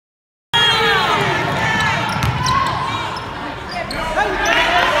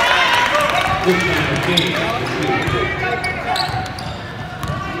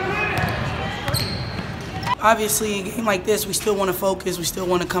Obviously, in a game like this, we still want to focus. We still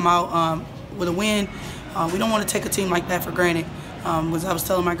want to come out with a win. We don't want to take a team like that for granted. As I was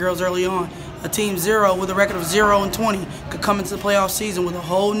telling my girls early on, a team 0 with a record of 0-20 could come into the playoff season with a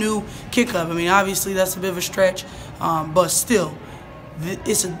whole new kick-up. I mean, obviously, that's a bit of a stretch, but still,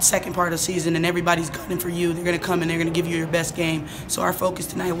 it's a second part of the season, and everybody's gunning for you. They're going to come and they're going to give you your best game. So our focus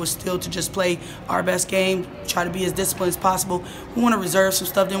tonight was still to just play our best game, try to be as disciplined as possible. We want to reserve some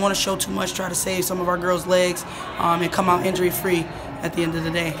stuff. Didn't want to show too much, try to save some of our girls' legs, and come out injury-free at the end of the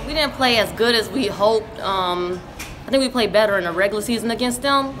day. We didn't play as good as we hoped. I think we played better in the regular season against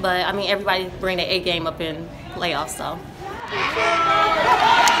them, but I mean, everybody bring their A game up in playoffs, so.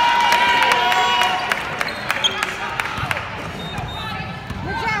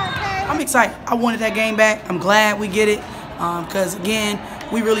 I'm excited. I wanted that game back. I'm glad we get it because, again,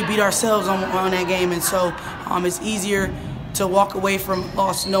 we really beat ourselves on that game, and so it's easier to walk away from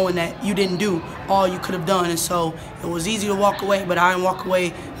loss knowing that you didn't do all you could have done. And so it was easy to walk away, but I didn't walk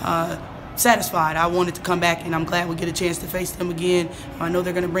away satisfied. I wanted to come back, and I'm glad we get a chance to face them again. I know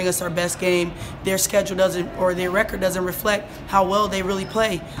they're going to bring us our best game. Their schedule doesn't, or their record doesn't reflect how well they really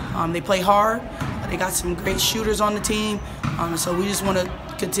play. They play hard. They got some great shooters on the team. So we just want to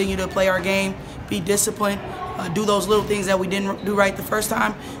continue to play our game, be disciplined, do those little things that we didn't do right the first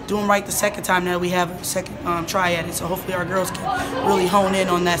time, do them right the second time that we have a second try at it. So hopefully our girls can really hone in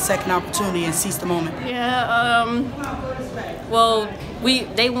on that second opportunity and seize the moment. Yeah, well,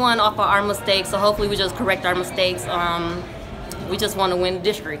 they won off of our mistakes, so hopefully we just correct our mistakes. We just want to win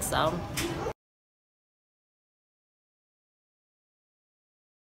district, so.